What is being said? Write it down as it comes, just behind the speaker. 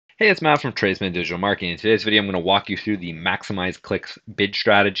Hey, it's Matt from Tradesman Digital Marketing. In today's video, I'm going to walk you through the Maximize Clicks bid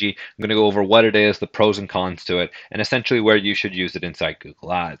strategy. I'm going to go over what it is, the pros and cons to it, and essentially where you should use it inside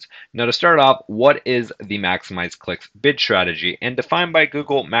Google Ads. Now, to start off, what is the Maximize Clicks bid strategy? And defined by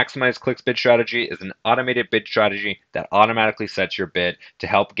Google, Maximize Clicks bid strategy is an automated bid strategy that automatically sets your bid to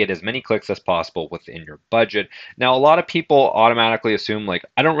help get as many clicks as possible within your budget. Now, a lot of people automatically assume, like,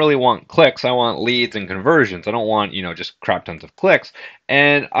 I don't really want clicks, I want leads and conversions. I don't want, just crap tons of clicks.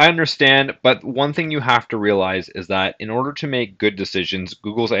 And I understand, but one thing you have to realize is that in order to make good decisions,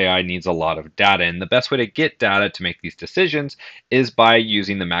 Google's AI needs a lot of data. And the best way to get data to make these decisions is by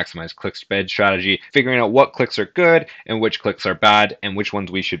using the maximize clicks bid strategy, figuring out what clicks are good and which clicks are bad and which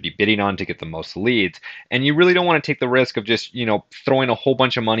ones we should be bidding on to get the most leads. And you really don't want to take the risk of just, throwing a whole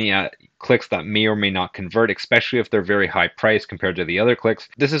bunch of money at clicks that may or may not convert, especially if they're very high price compared to the other clicks.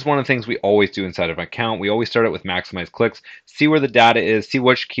 This is one of the things we always do inside of an account. We always start it with maximize clicks, see where the data is, see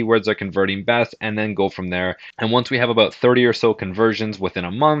which keywords are converting best, and then go from there. And once we have about 30 or so conversions within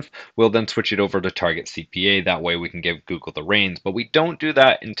a month, we'll then switch it over to target CPA. That way we can give Google the reins. But we don't do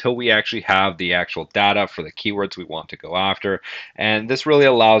that until we actually have the actual data for the keywords we want to go after. And this really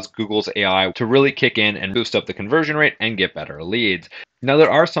allows Google's AI to really kick in and boost up the conversion rate and get better leads. Now,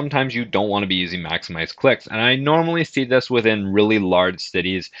 there are sometimes you don't want to be using maximize clicks, and I normally see this within really large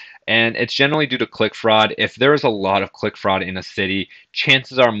cities, and it's generally due to click fraud. If there's a lot of click fraud in a city,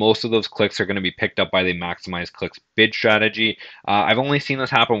 chances are most of those clicks are going to be picked up by the maximize clicks bid strategy. I've only seen this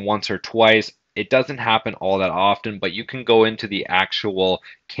happen once or twice. It doesn't happen all that often, but you can go into the actual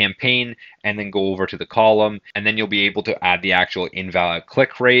campaign and then go over to the column, and then you'll be able to add the actual invalid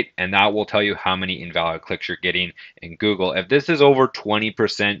click rate, and that will tell you how many invalid clicks you're getting in Google. If this is over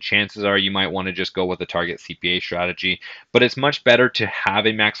 20%, chances are you might want to just go with the target CPA strategy, but it's much better to have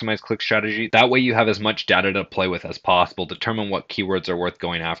a maximize click strategy. That way you have as much data to play with as possible, determine what keywords are worth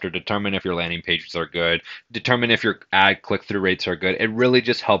going after, determine if your landing pages are good, determine if your ad click-through rates are good. It really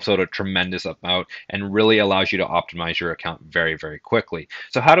just helps out a tremendous amount and really allows you to optimize your account very, very quickly.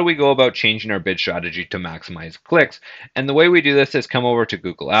 So how do we go about changing our bid strategy to maximize clicks? And the way we do this is come over to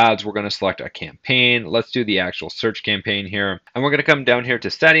Google Ads. We're going to select a campaign. Let's do the actual search campaign here. And we're going to come down here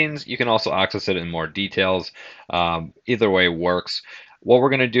to settings. You can also access it in more details. Either way works. What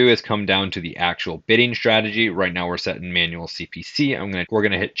we're going to do is come down to the actual bidding strategy. Right now we're setting manual CPC. We're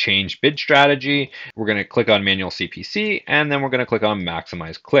going to hit change bid strategy. We're going to click on manual CPC, and then we're going to click on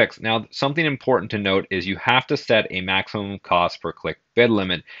maximize clicks. Now, something important to note is you have to set a maximum cost per click bid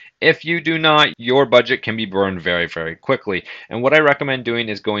limit. If you do not, your budget can be burned very, very quickly. And what I recommend doing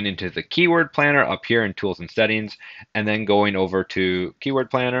is going into the keyword planner up here in tools and settings, and then going over to keyword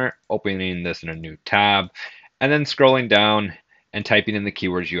planner, opening this in a new tab, and then scrolling down and typing in the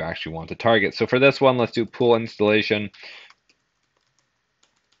keywords you actually want to target. So for this one, let's do pool installation.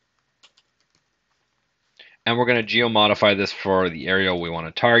 And we're going to geo-modify this for the area we want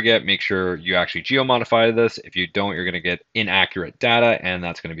to target. Make sure you actually geo-modify this. If you don't, you're going to get inaccurate data, and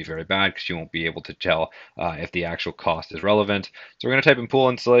that's going to be very bad because you won't be able to tell if the actual cost is relevant. So we're going to type in pool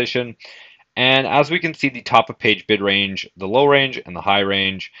installation. And as we can see, the top of page bid range, the low range, and the high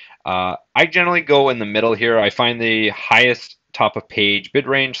range. I generally go in the middle here. I find the highest top of page bid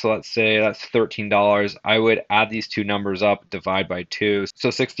range, so let's say that's $13. I would add these two numbers up, divide by 2.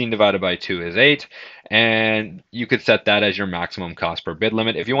 So 16 divided by 2 is 8, and you could set that as your maximum cost per bid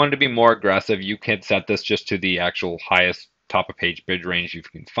limit. If you wanted to be more aggressive, you can set this just to the actual highest top of page bid range you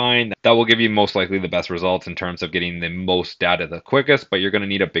can find. That will give you most likely the best results in terms of getting the most data the quickest, but you're going to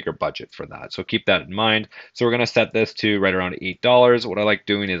need a bigger budget for that. So keep that in mind. So we're going to set this to right around $8. What I like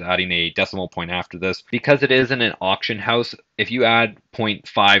doing is adding a decimal point after this. Because it is in an auction house, if you add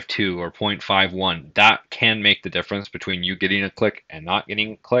 0.52 or 0.51, that can make the difference between you getting a click and not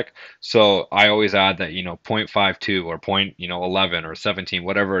getting a click. So I always add that, 0.52 or 0.11 or 17,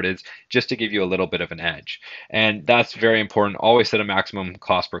 whatever it is, just to give you a little bit of an edge. And that's very important. Always set a maximum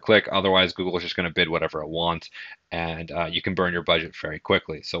cost per click. Otherwise, Google is just going to bid whatever it wants, and you can burn your budget very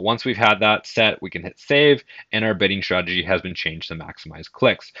quickly. So once we've had that set, we can hit save, and our bidding strategy has been changed to maximize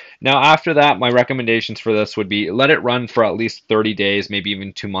clicks. Now, after that, my recommendations for this would be let it run for at least 30 days, maybe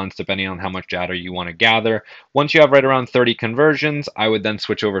even 2 months, depending on how much data you want to gather. Once you have right around 30 conversions, I would then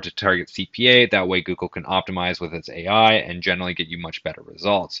switch over to target CPA. That way, Google can optimize with its AI and generally get you much better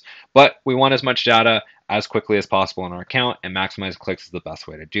results. But we want as much data as quickly as possible in our account, and maximize clicks is the best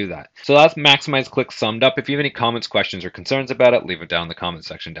way to do that. So that's maximize clicks summed up. If you have any comments, questions, or concerns about it, leave it down in the comment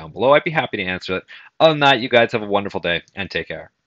section down below. I'd be happy to answer it. Other than that, you guys have a wonderful day and take care.